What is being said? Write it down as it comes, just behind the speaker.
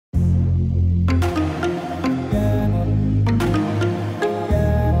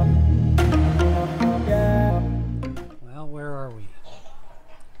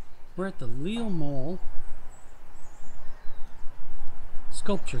We're at the Leo Mol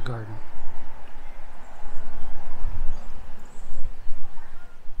Sculpture Garden.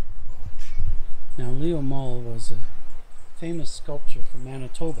 Now, Leo Mol was a famous sculptor from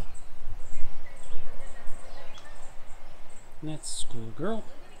Manitoba. And that's Schoolgirl.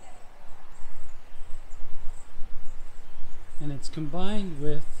 And it's combined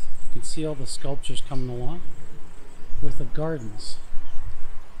with, you can see all the sculptures coming along, with the gardens.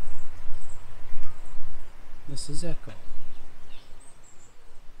 This is Echo.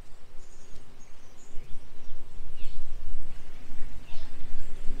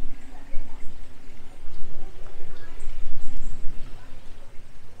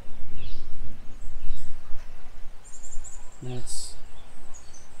 That's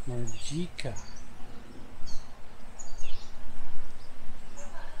Margica.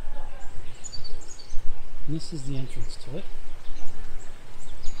 And this is the entrance to it.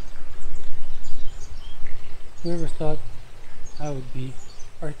 Whoever thought I would be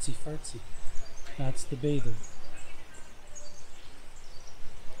artsy fartsy? That's the bather.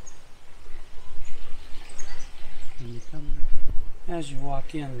 And you come, as you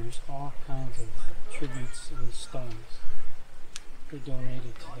walk in, there's all kinds of tributes and stones. They're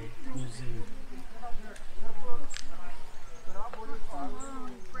donated to the museum.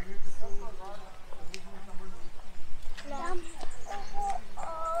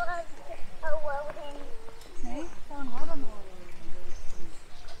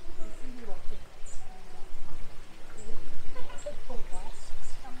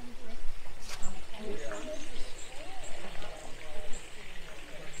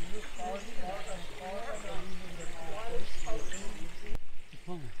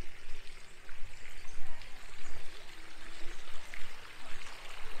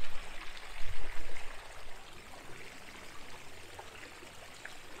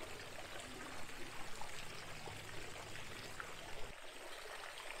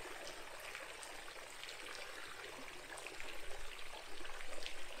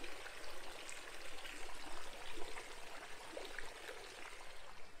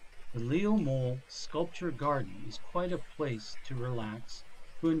 The Leo Mol Sculpture Garden is quite a place to relax,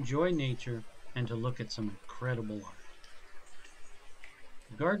 to enjoy nature, and to look at some incredible art.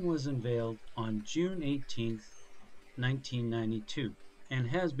 The garden was unveiled on June 18, 1992, and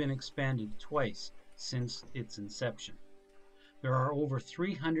has been expanded twice since its inception. There are over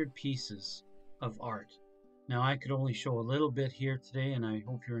 300 pieces of art. Now, I could only show a little bit here today, and I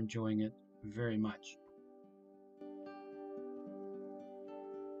hope you're enjoying it very much.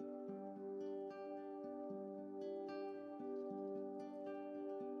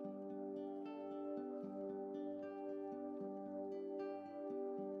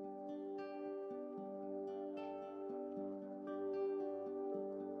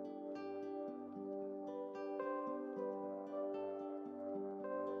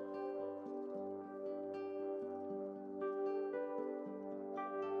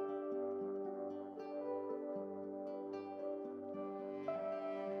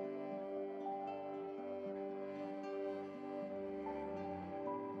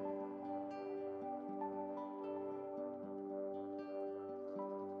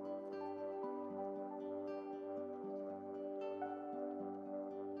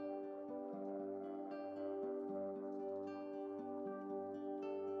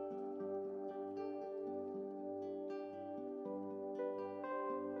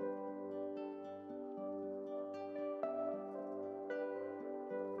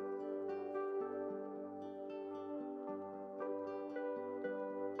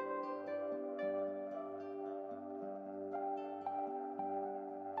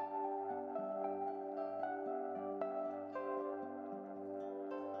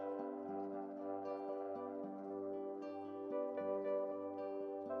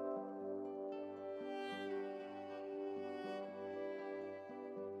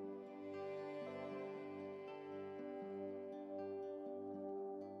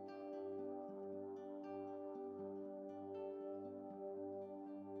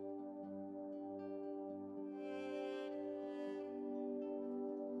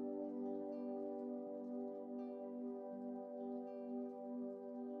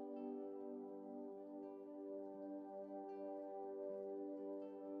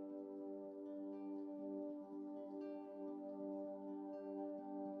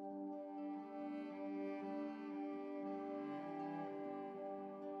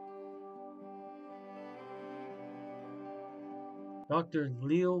 Dr.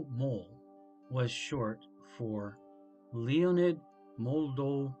 Leo Mol was short for Leonid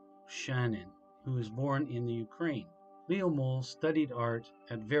Moldoshanin, who was born in the Ukraine. Leo Mol studied art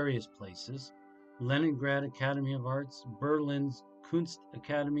at various places: Leningrad Academy of Arts, Berlin's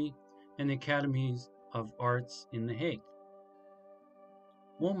Kunstakademie, and the Academies of Arts in The Hague.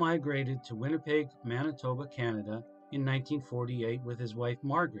 Mol migrated to Winnipeg, Manitoba, Canada in 1948 with his wife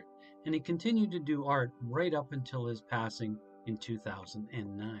Margaret, and he continued to do art right up until his passing in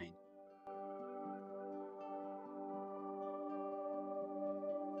 2009.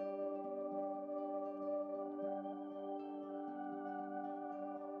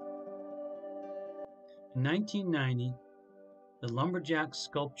 In 1990, the lumberjack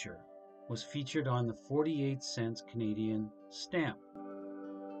sculpture was featured on the 48-cent Canadian stamp.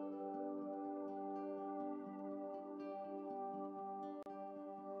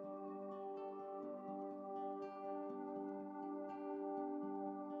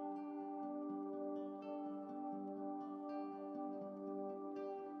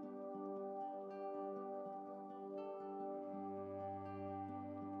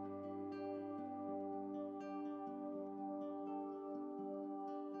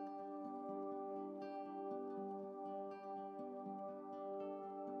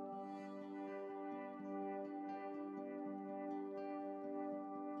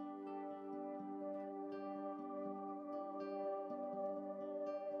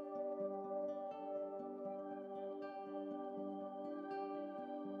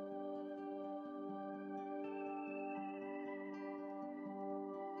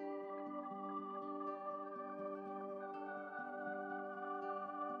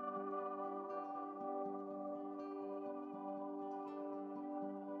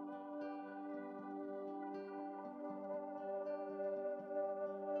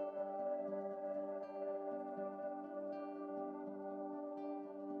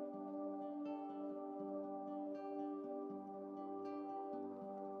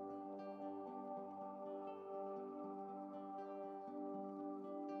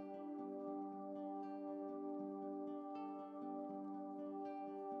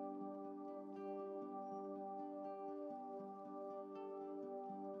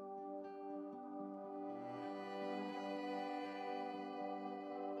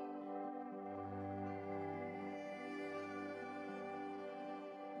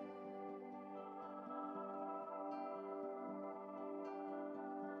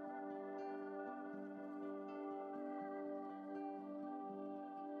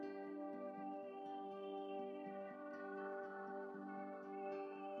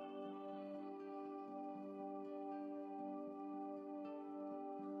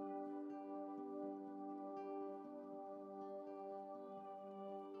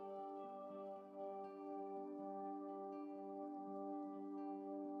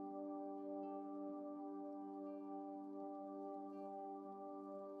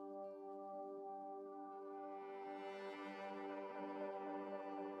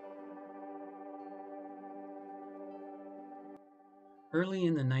 Early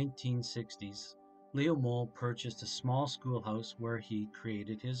in the 1960s, Leo Mol purchased a small schoolhouse where he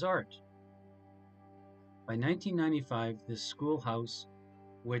created his art. By 1995, this schoolhouse,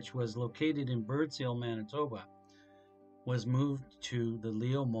 which was located in Birds Hill, Manitoba, was moved to the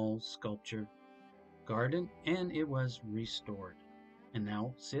Leo Mol Sculpture Garden, and it was restored and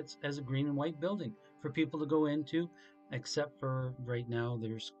now sits as a green and white building for people to go into, except for right now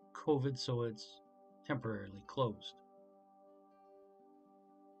there's COVID, so it's temporarily closed.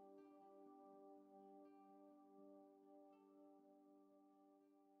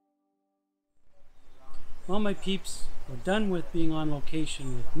 Well, my peeps, we're done with being on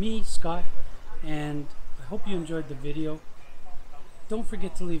location with me, Scott, and I hope you enjoyed the video. Don't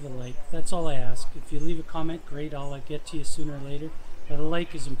forget to leave a like. That's all I ask. If you leave a comment, great. I'll get to you sooner or later. But a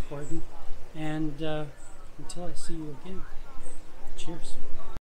like is important. And until I see you again, cheers.